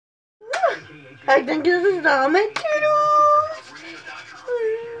I think this is all my toodles.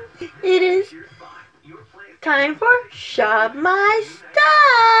 It is time for Shop My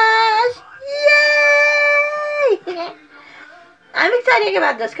Stash. Yay! I'm excited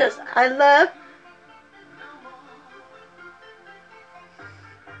about this because I love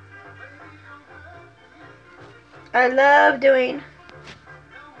doing,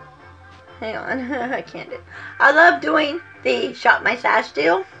 hang on, I can't do it. I love doing the Shop My Stash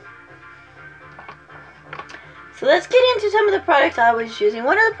deal. So let's get into some of the products I was using.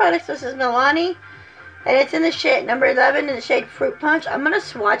 One of the products, this is Milani, and it's in the shade number 11 in the shade Fruit Punch. I'm going to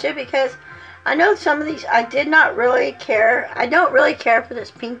swatch it because I know some of these I did not really care. I don't really care for this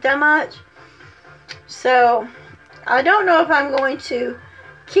pink that much. So I don't know if I'm going to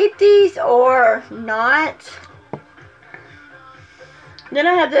keep these or not. Then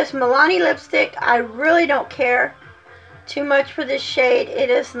I have this Milani lipstick. I really don't care too much for this shade. It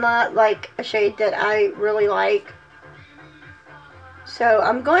is not like a shade that I really like. So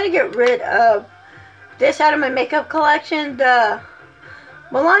I'm going to get rid of this out of my makeup collection. The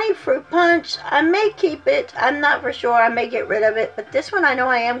Milani Fruit Punch, I may keep it. I'm not for sure. I may get rid of it. But this one I know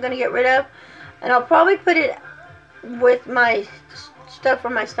I am going to get rid of. And I'll probably put it with my stuff for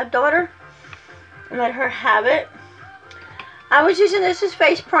my stepdaughter and let her have it. I was using this as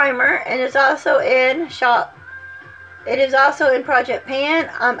face primer, and it's also in Shop. It is also in Project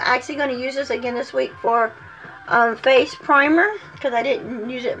Pan. I'm actually going to use this again this week for face primer because I didn't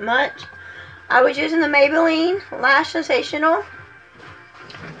use it much. I was using the Maybelline Lash Sensational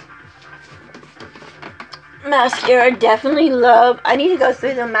mascara. Definitely love. I need to go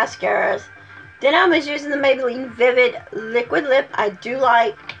through the mascaras. Then I was using the Maybelline Vivid Liquid Lip. I do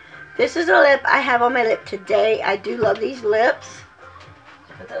like. This is a lip I have on my lip today. I do love these lips.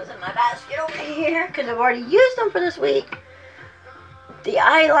 Put those in my basket over here because I've already used them for this week. The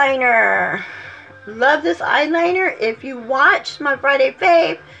eyeliner. Love this eyeliner. If you watched my Friday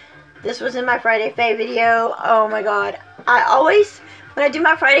Fave, this was in my Friday Fave video. Oh my god. I always, when I do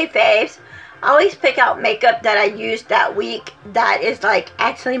my Friday Faves, I always pick out makeup that I used that week that is like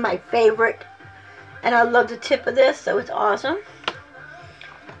actually my favorite. And I love the tip of this, so it's awesome.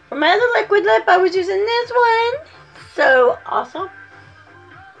 For my other liquid lip, I was using this one. So awesome.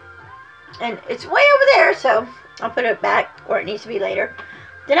 And it's way over there, so I'll put it back where it needs to be later.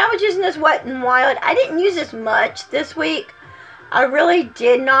 Then I was using this Wet n Wild. I didn't use this much this week. I really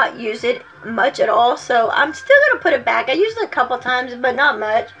did not use it much at all, so I'm still going to put it back. I used it a couple times, but not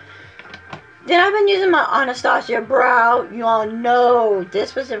much. Then I've been using my Anastasia Brow. You all know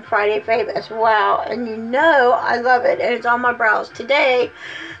this was in Friday Fave as well, and you know I love it, and it's on my brows today.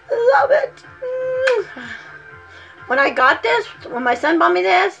 Love it. When I got this, when my son bought me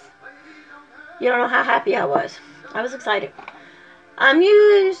this, you don't know how happy I was. I was excited. I'm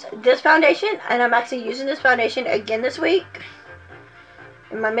using this foundation, and I'm actually using this foundation again this week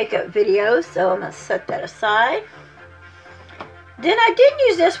in my makeup videos, so I'm going to set that aside. Then I didn't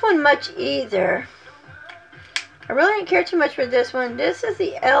use this one much either. I really didn't care too much for this one. This is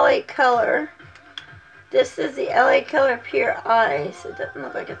the LA Color. This is the LA Color Pure Ice. It doesn't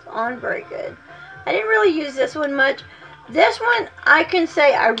look like it's on very good. I didn't really use this one much. This one, I can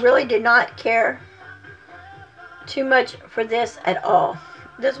say I really did not care too much for this at all.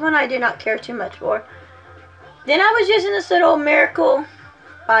 This one I did not care too much for. Then I was using this little Miracle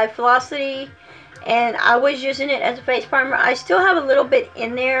by Velocity, and I was using it as a face primer. I still have a little bit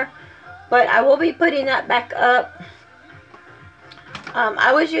in there, but I will be putting that back up.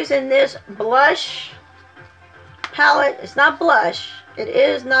 I was using this blush palette. It's not blush. It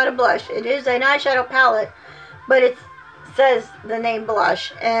is not a blush. It is an eyeshadow palette, but it says the name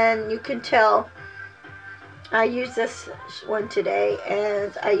blush, and you can tell I used this one today,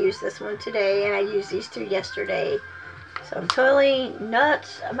 and I used this one today, and I used these two yesterday. So I'm totally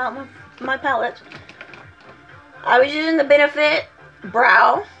nuts about my palette. I was using the Benefit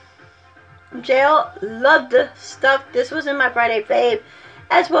Brow Gel. Love the stuff. This was in my Friday Fave,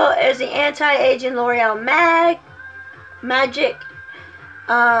 as well as the Anti-Aging L'Oreal Magic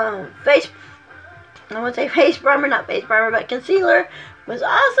face, I want to say face primer, not face primer, but concealer was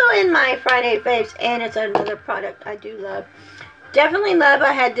also in my Friday Faves, and it's another product I do love. Definitely love.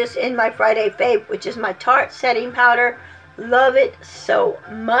 I had this in my Friday Fave, which is my Tarte setting powder. Love it so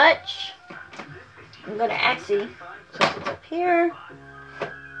much. I'm going to actually put it up here.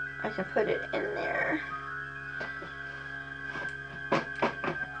 I can put it in there.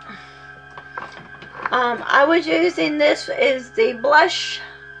 I was using this is the blush,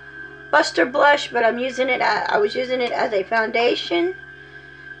 Buster Blush, but I'm using it. I was using it as a foundation,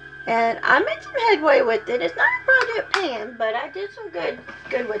 and I made some headway with it. It's not a Project Pan, but I did some good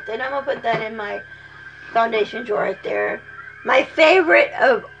with it. I'm going to put that in my foundation drawer right there. My favorite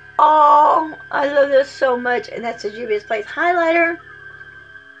of all, I love this so much, and that's the Juvia's Place highlighter.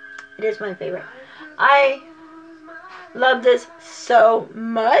 It is my favorite. I love this so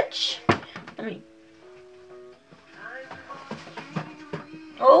much.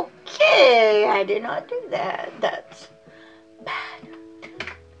 Okay, I did not do that. That's bad.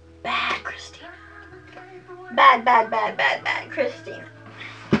 Bad, Christina. Bad, Christina.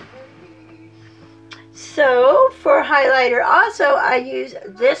 So, for highlighter also, I use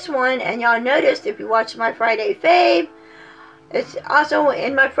this one, and y'all noticed if you watched my Friday fave, it's also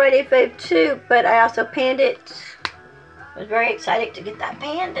in my Friday fave too, but I also panned it. I was very excited to get that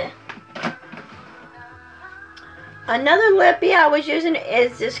panned. Another lippy I was using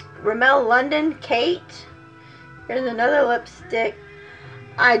is this Rimmel London Kate. Here's another lipstick.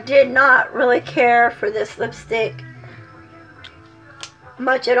 I did not really care for this lipstick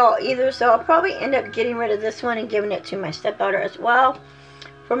much at all either, so I'll probably end up getting rid of this one and giving it to my stepdaughter as well.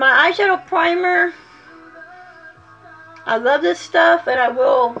 For my eyeshadow primer, I love this stuff, and I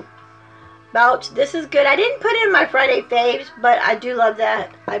will vouch. This is good. I didn't put it in my Friday faves, but I do love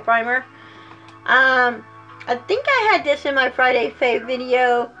that eye primer. I think I had this in my Friday fave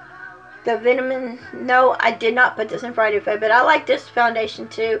video, the Vitamin. No, I did not put this in Friday fave, but I like this foundation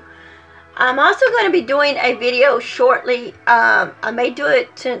too. I'm also going to be doing a video shortly. I may do it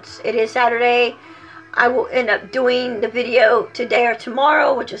since it is Saturday. I will end up doing the video today or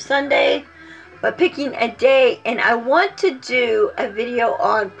tomorrow, which is Sunday, but picking a day, and I want to do a video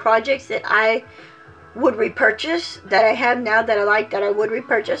on projects that I would repurchase, that I have now that I like, that I would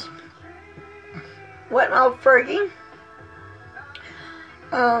repurchase. Wet n Wild Fergie.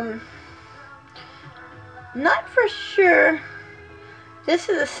 Not for sure. This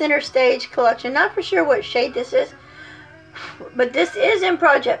is a Center Stage collection. Not for sure what shade this is, but this is in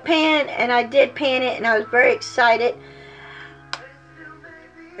Project Pan, and I did pan it, and I was very excited.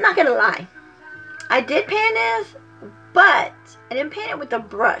 I'm not gonna lie, I did pan this, but I didn't pan it with a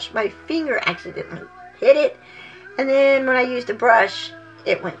brush. My finger accidentally hit it, and then when I used the brush,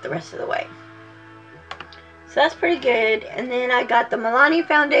 it went the rest of the way. So that's pretty good. And then I got the Milani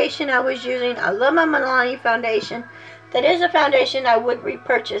foundation I was using. I love my Milani foundation. That is a foundation I would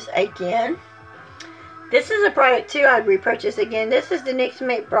repurchase again. This is a product too I'd repurchase again. This is the NYX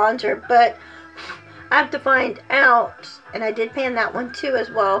Make bronzer, but I have to find out, and I did pan that one too as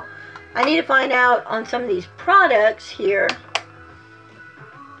well. I need to find out on some of these products here.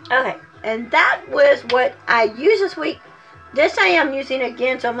 Okay, and that was what I used this week. This I am using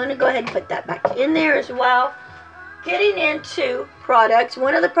again, so I'm going to go ahead and put that back in there as well. Getting into products,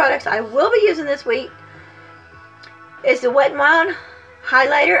 one of the products I will be using this week is the Wet n Wild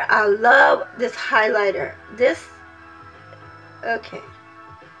highlighter. I love this highlighter. Okay.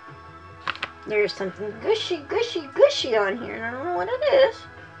 There's something gushy on here, and I don't know what it is.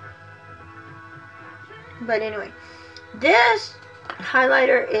 But anyway, this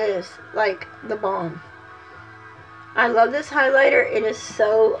highlighter is like the bomb. I love this highlighter. It is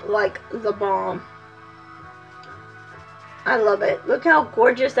so like the bomb. I love it. Look how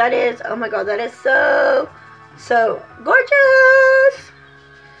gorgeous that is. Oh my god, that is so gorgeous.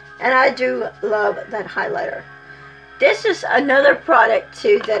 And I do love that highlighter. This is another product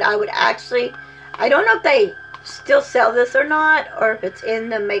too that I would actually, I don't know if they still sell this or not, or if it's in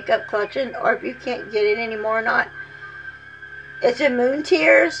the makeup collection, or if you can't get it anymore or not. It's in Moon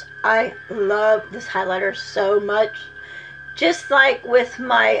Tears. I love this highlighter so much. Just like with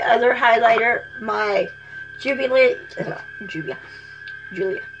my other highlighter, my Juvia's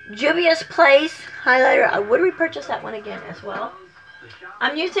Place highlighter, I would repurchase that one again as well.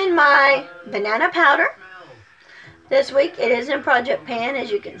 I'm using my banana powder this week. It is in Project Pan, as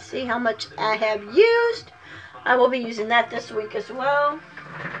you can see how much I have used. I will be using that this week as well.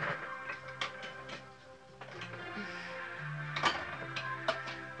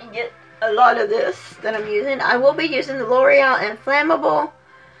 Get a lot of this that I'm using. I will be using the L'Oreal Inflammable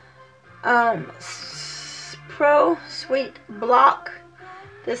Pro Sweet Block.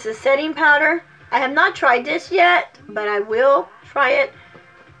 This is setting powder. I have not tried this yet, but I will try it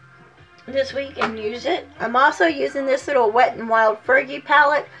this week and use it. I'm also using this little Wet n Wild Fergie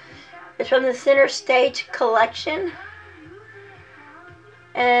palette. It's from the Center Stage collection,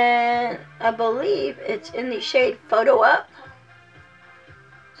 and I believe it's in the shade Photo Up.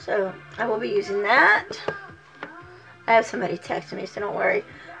 So I will be using that. I have somebody texting me, so don't worry.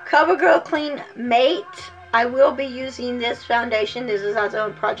 CoverGirl Clean Mate. I will be using this foundation. This is also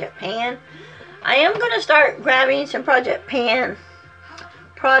in Project Pan. I am going to start grabbing some Project Pan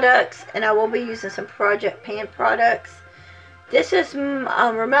products, and I will be using some Project Pan products. This is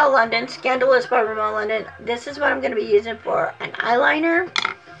Rimmel London, Scandalous by Rimmel London. This is what I'm going to be using for an eyeliner.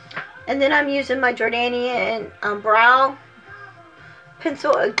 And then I'm using my Jordanian brow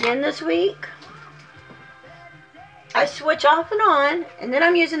pencil again this week. I switch off and on. And then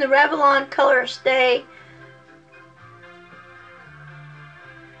I'm using the Revlon Color Stay.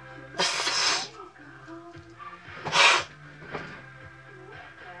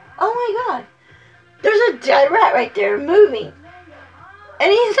 Oh my god. There's a dead rat right there moving.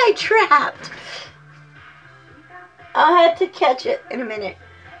 And he's like trapped. I'll have to catch it in a minute.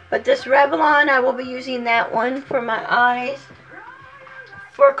 But this Revlon, I will be using that one for my eyes.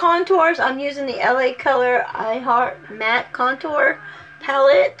 For contours, I'm using the LA Color I Heart Matte Contour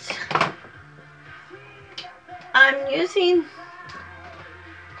Palette. I'm using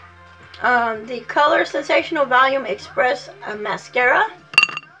the Color Sensational Volume Express Mascara.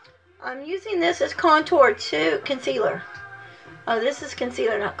 I'm using this as contour to concealer. Oh, this is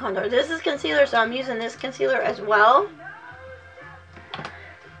concealer, not contour. This is concealer, so I'm using this concealer as well.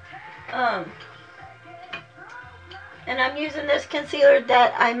 And I'm using this concealer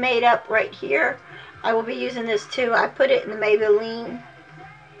that I made up right here. I will be using this too. I put it in the Maybelline.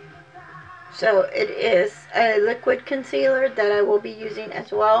 So it is a liquid concealer that I will be using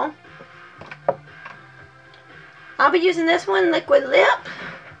as well. I'll be using this one, Liquid Lip.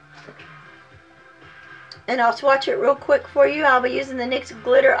 And I'll swatch it real quick for you. I'll be using the NYX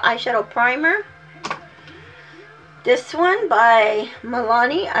Glitter Eyeshadow Primer. This one by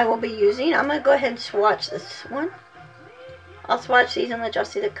Milani I will be using. I'm going to go ahead and swatch this one. I'll swatch these and let y'all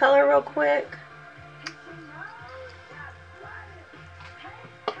see the color real quick.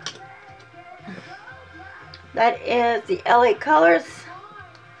 That is the LA Colors.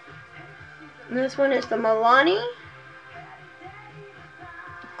 And this one is the Milani.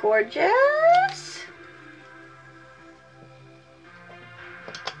 Gorgeous.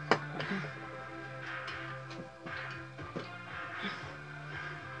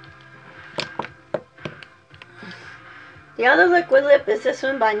 The other liquid lip is this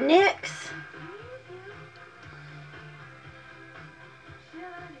one by NYX.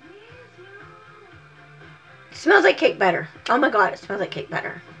 It smells like cake batter. Oh my god, it smells like cake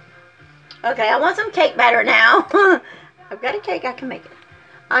batter. Okay, I want some cake batter now. I've got a cake, I can make it.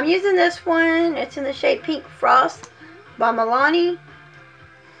 I'm using this one. It's in the shade Pink Frost by Milani.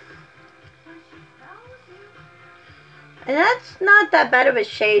 And that's not that bad of a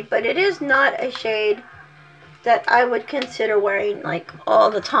shade, but it is not a shade that I would consider wearing like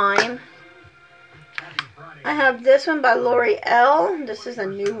all the time. I have this one by L'Oreal. This is a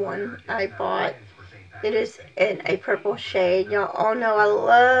new one I bought. It is in a purple shade. Y'all all know I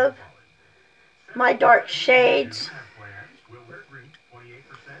love my dark shades.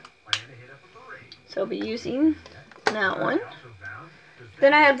 So I'll be using that one.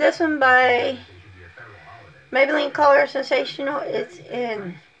 Then I have this one by Maybelline Color Sensational. It's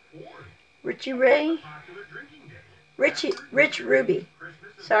in Rich Ruby.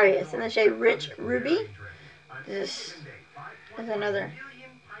 Sorry, it's in the shade Rich Ruby. This is another.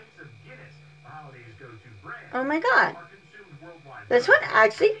 Oh my god. This one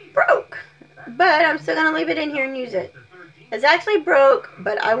actually broke. But I'm still going to leave it in here and use it. It's actually broke,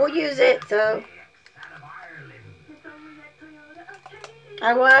 but I will use it, so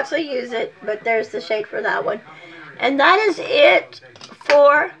I will actually use it, but there's the shade for that one. And that is it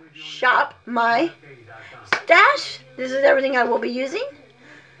for Shop My Stash. This is everything I will be using.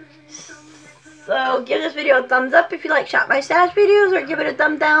 So give this video a thumbs up if you like Shop My Stash videos, or give it a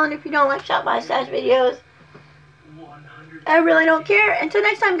thumb down if you don't like Shop My Stash videos. I really don't care. Until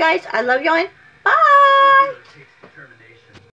next time, guys, I love y'all and bye!